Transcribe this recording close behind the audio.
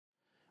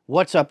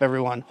What's up,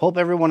 everyone? Hope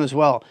everyone is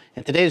well.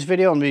 In today's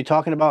video, I'm going to be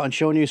talking about and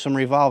showing you some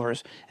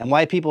revolvers and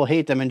why people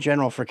hate them in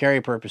general for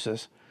carry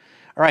purposes.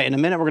 Alright, in a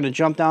minute we're going to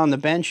jump down the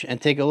bench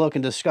and take a look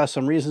and discuss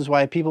some reasons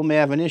why people may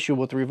have an issue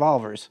with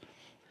revolvers.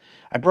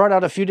 I brought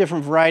out a few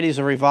different varieties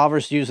of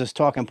revolvers to use as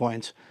talking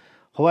points.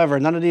 However,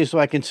 none of these do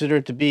I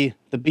consider to be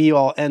the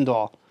be-all,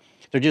 end-all.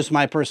 They're just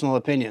my personal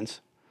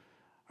opinions.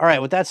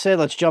 Alright, with that said,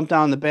 let's jump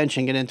down the bench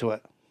and get into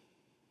it.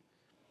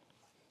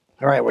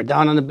 Alright, we're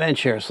down on the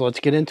bench here, so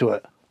let's get into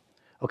it.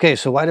 Okay,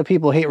 so why do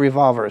people hate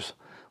revolvers?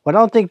 Well, I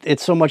don't think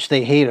it's so much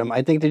they hate them.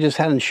 I think they just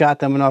hadn't shot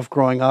them enough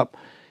growing up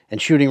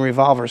and shooting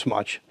revolvers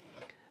much.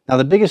 Now,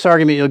 the biggest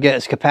argument you'll get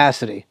is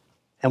capacity,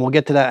 and we'll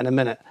get to that in a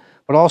minute.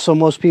 But also,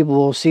 most people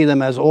will see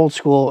them as old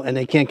school, and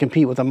they can't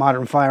compete with a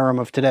modern firearm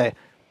of today.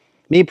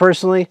 Me,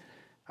 personally,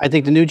 I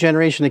think the new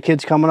generation of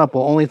kids coming up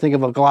will only think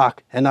of a Glock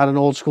and not an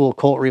old school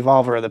Colt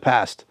revolver of the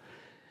past.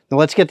 Now,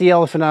 let's get the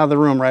elephant out of the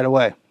room right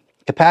away.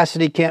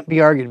 Capacity can't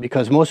be argued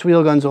because most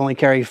wheel guns only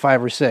carry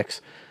 5 or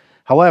 6.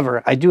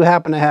 However, I do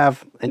happen to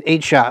have an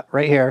 8-shot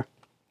right here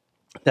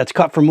that's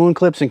cut for moon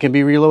clips and can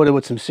be reloaded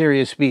with some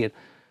serious speed.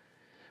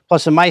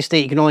 Plus, in my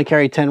state, you can only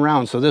carry 10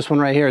 rounds, so this one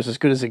right here is as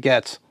good as it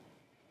gets.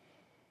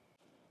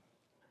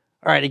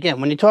 All right,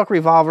 again, when you talk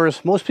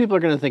revolvers, most people are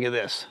going to think of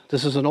this.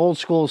 This is an old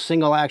school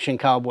single action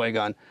cowboy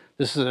gun.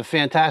 This is a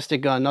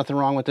fantastic gun. Nothing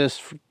wrong with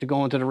this to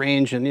go into the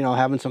range and,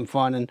 having some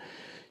fun and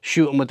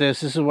shooting with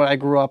this. This is what I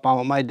grew up on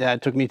with my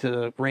dad. Took me to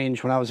the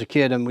range when I was a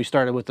kid, and we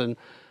started with an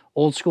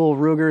old school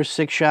Ruger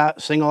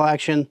 6-shot single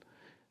action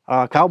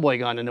cowboy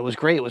gun, and it was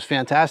great. It was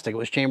fantastic. It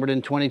was chambered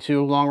in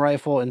 22 long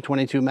rifle and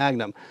 22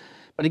 Magnum.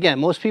 But again,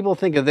 most people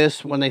think of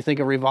this when they think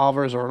of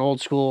revolvers or an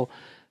old school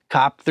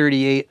Cop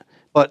 38.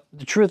 But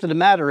the truth of the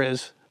matter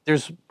is,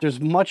 there's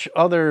much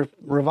other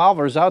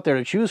revolvers out there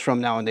to choose from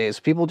nowadays.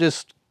 People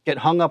just get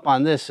hung up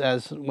on this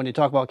as when you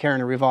talk about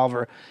carrying a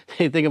revolver,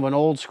 they think of an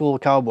old school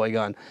cowboy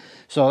gun.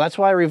 So that's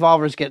why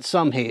revolvers get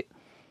some hate.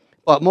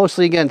 But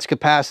mostly, again, it's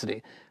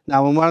capacity.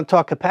 Now, when we want to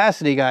talk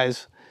capacity,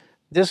 guys,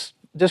 this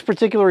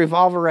particular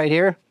revolver right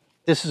here,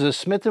 this is a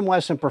Smith &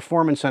 Wesson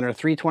Performance Center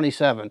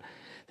 327.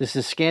 This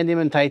is scandium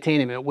and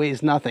titanium. It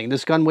weighs nothing.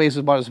 This gun weighs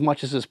about as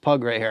much as this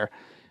pug right here.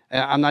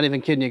 I'm not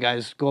even kidding you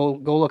guys. Go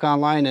look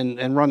online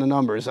and run the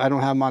numbers. I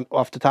don't have them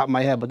off the top of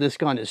my head, but this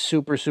gun is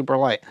super, super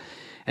light.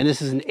 And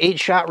this is an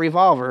 8-shot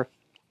revolver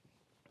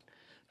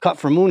cut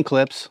for moon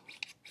clips.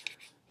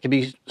 It can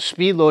be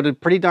speed loaded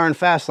pretty darn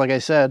fast, like I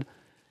said.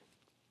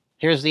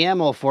 Here's the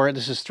ammo for it.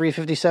 This is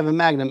 357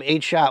 Magnum,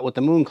 8-shot with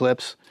the moon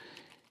clips.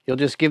 You'll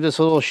just give this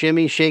a little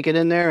shimmy, shake it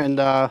in there, and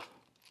of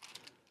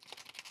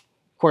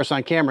course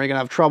on camera you're gonna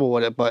have trouble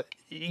with it, but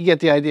you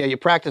get the idea. You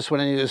practice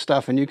with any of this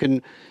stuff, and you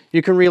can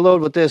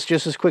reload with this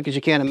just as quick as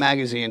you can a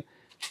magazine.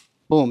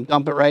 Boom,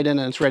 dump it right in,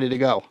 and it's ready to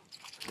go.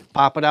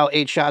 Pop it out,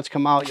 8 shots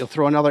come out. You'll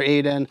throw another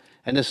 8 in,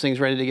 and this thing's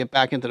ready to get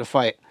back into the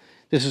fight.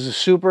 This is a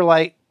super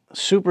light,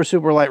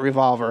 super light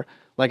revolver.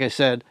 Like I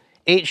said,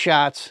 8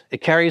 shots. It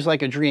carries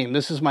like a dream.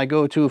 This is my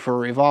go-to for a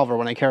revolver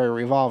when I carry a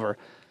revolver.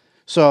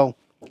 So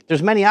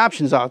there's many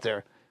options out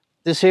there.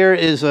 This here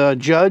is a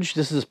Judge.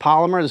 This is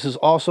polymer. This is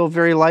also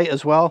very light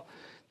as well.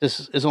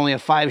 This is only a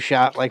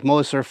 5-shot, like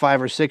most are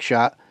 5 or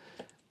 6-shot.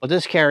 But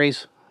this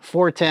carries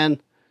 410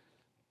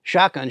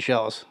 shotgun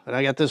shells. And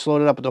I got this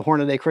loaded up with the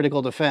Hornady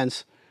Critical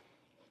Defense.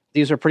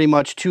 These are pretty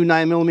much 2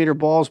 9mm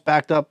balls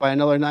backed up by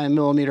another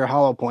 9mm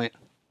hollow point.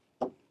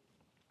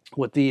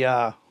 With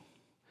the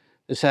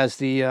this has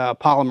the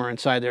polymer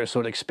inside there,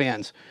 so it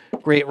expands.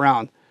 Great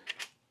round.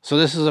 So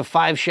this is a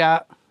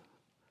 5-shot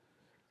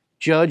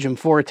Judge and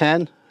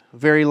 410,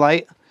 very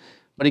light.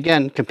 But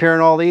again,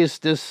 comparing all these,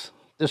 this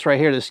right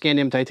here, the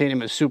scandium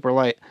titanium is super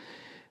light.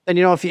 And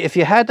if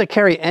you had to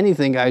carry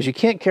anything, guys, you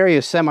can't carry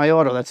a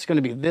semi-auto that's going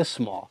to be this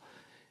small.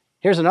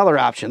 Here's another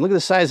option. Look at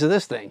the size of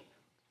this thing.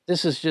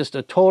 This is just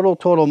a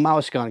total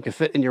mouse gun. It can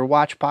fit in your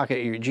watch pocket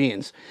or your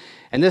jeans.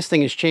 And this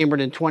thing is chambered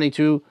in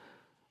 22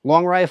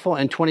 long rifle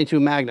and 22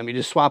 Magnum. You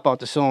just swap out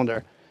the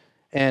cylinder.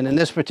 And in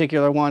this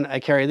particular one,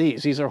 I carry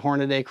these. These are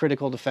Hornady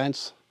Critical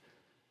Defense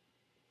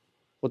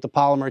with the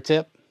polymer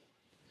tip.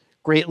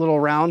 Great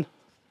little round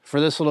for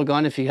this little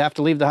gun. If you have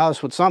to leave the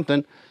house with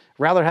something,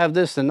 rather have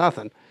this than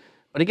nothing.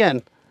 But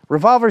again,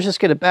 revolvers just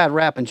get a bad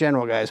rap in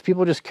general, guys.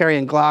 People just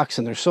carrying Glocks,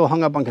 and they're so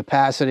hung up on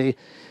capacity.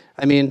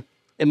 I mean,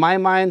 in my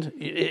mind,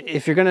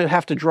 if you're going to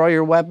have to draw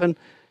your weapon,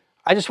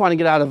 I just want to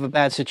get out of a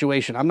bad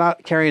situation. I'm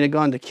not carrying a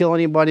gun to kill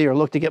anybody or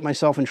look to get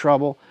myself in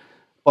trouble,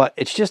 but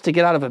it's just to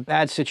get out of a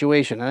bad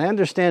situation. And I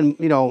understand,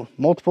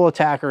 multiple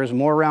attackers,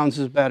 more rounds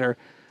is better.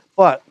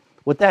 But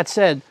with that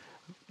said,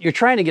 you're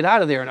trying to get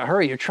out of there in a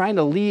hurry. You're trying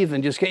to leave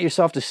and just get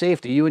yourself to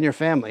safety, you and your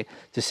family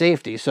to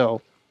safety.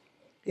 So,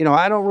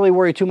 I don't really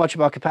worry too much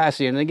about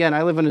capacity. And again,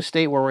 I live in a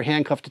state where we're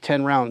handcuffed to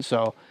 10 rounds,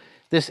 so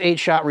this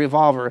 8-shot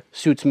revolver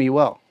suits me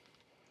well.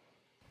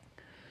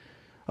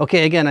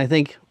 Okay, again, I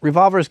think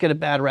revolvers get a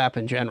bad rap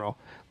in general.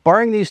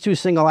 Barring these 2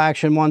 single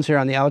action ones here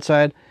on the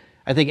outside,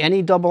 I think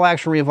any double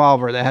action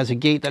revolver that has a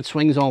gate that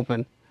swings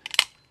open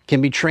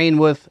can be trained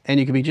with, and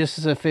you can be just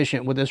as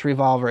efficient with this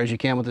revolver as you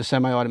can with the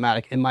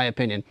semi-automatic, in my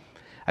opinion.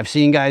 I've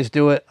seen guys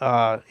do it.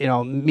 You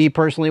know, me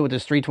personally with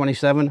this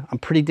 327, I'm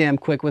pretty damn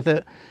quick with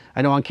it.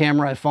 I know on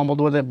camera I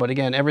fumbled with it, but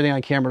again, everything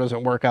on camera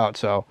doesn't work out.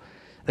 So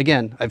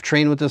again, I've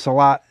trained with this a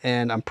lot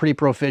and I'm pretty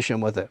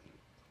proficient with it.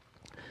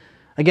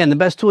 Again, the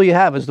best tool you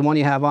have is the one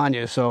you have on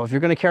you. So if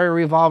you're going to carry a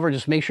revolver,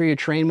 just make sure you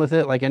train with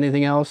it like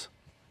anything else.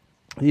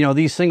 You know,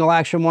 these single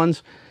action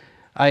ones,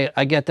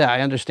 I get that.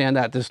 I understand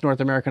that. This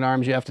North American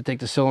Arms, you have to take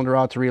the cylinder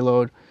out to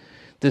reload.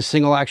 This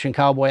single action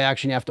cowboy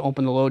action, you have to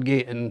open the load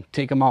gate and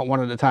take them out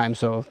one at a time.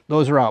 So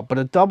those are out. But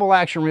a double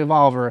action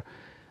revolver,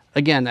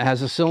 again, that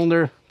has a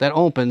cylinder that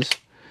opens,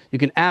 you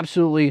can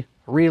absolutely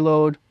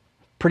reload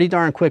pretty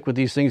darn quick with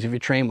these things if you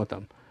train with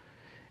them.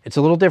 It's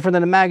a little different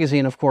than a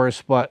magazine, of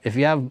course, but if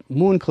you have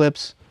moon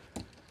clips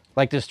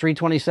like this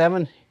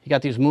 327, you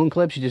got these moon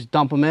clips, you just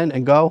dump them in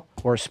and go,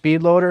 or a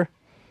speed loader.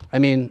 I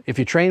mean, if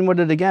you train with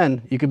it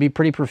again, you could be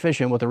pretty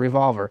proficient with a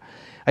revolver.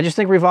 I just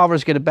think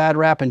revolvers get a bad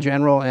rap in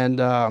general, and,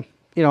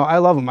 you know, I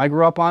love them. I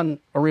grew up on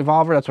a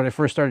revolver. That's when I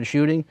first started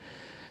shooting.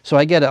 So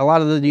I get it. A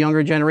lot of the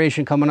younger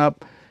generation coming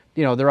up,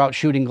 you know, they're out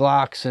shooting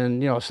Glocks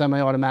and, you know,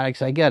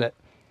 semi-automatics. I get it.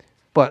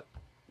 But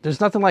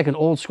there's nothing like an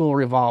old school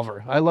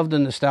revolver. I love the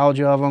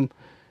nostalgia of them.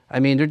 I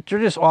mean, they're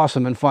just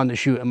awesome and fun to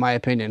shoot, in my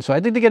opinion. So I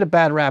think they get a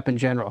bad rap in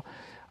general.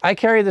 I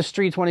carry this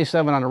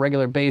 327 on a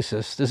regular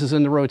basis. This is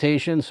in the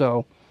rotation,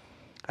 so,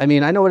 I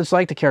mean, I know what it's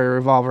like to carry a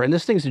revolver, and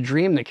this thing's a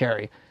dream to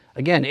carry.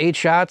 Again, 8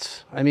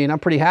 shots. I mean, I'm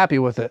pretty happy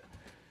with it.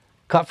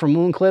 Cut from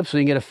moon clips so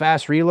you can get a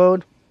fast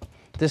reload.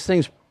 This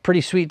thing's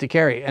pretty sweet to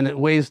carry, and it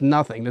weighs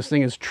nothing. This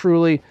thing is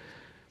truly,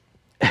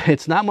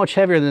 it's not much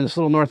heavier than this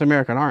little North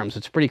American Arms.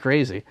 It's pretty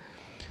crazy.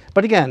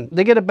 But again,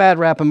 they get a bad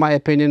rap, in my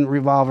opinion,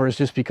 revolvers,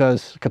 just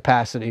because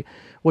capacity,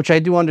 which I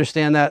do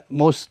understand that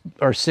most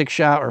are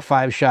 6-shot or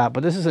 5-shot,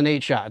 but this is an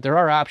 8-shot. There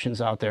are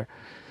options out there.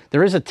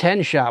 There is a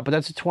 10-shot, but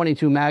that's a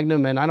 22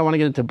 Magnum, and I don't want to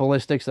get into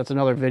ballistics. That's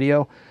another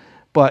video.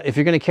 But if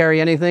you're going to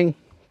carry anything,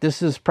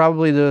 this is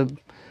probably the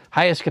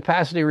highest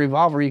capacity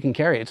revolver you can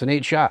carry. It's an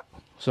 8-shot.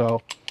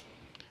 So,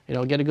 you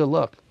know, get a good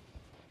look.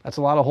 That's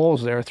a lot of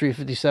holes there,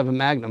 357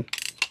 Magnum.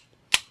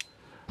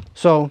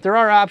 So there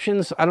are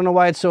options. I don't know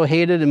why it's so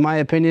hated, in my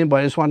opinion,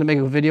 but I just wanted to make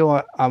a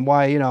video on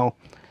why, you know,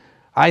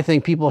 I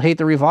think people hate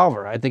the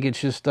revolver. I think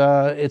it's just,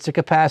 it's a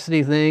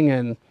capacity thing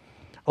and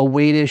a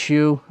weight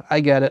issue. I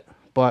get it.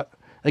 But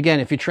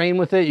again, if you train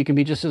with it, you can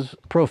be just as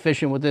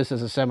proficient with this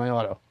as a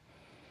semi-auto. All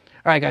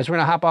right, guys, we're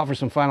going to hop off for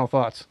some final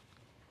thoughts.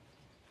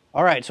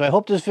 All right, so I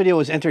hope this video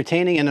was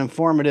entertaining and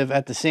informative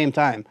at the same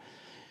time.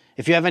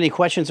 If you have any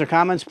questions or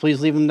comments,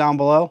 please leave them down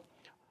below.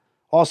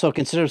 Also,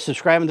 consider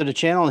subscribing to the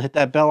channel and hit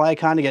that bell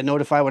icon to get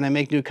notified when I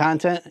make new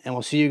content, and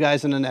we'll see you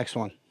guys in the next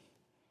one.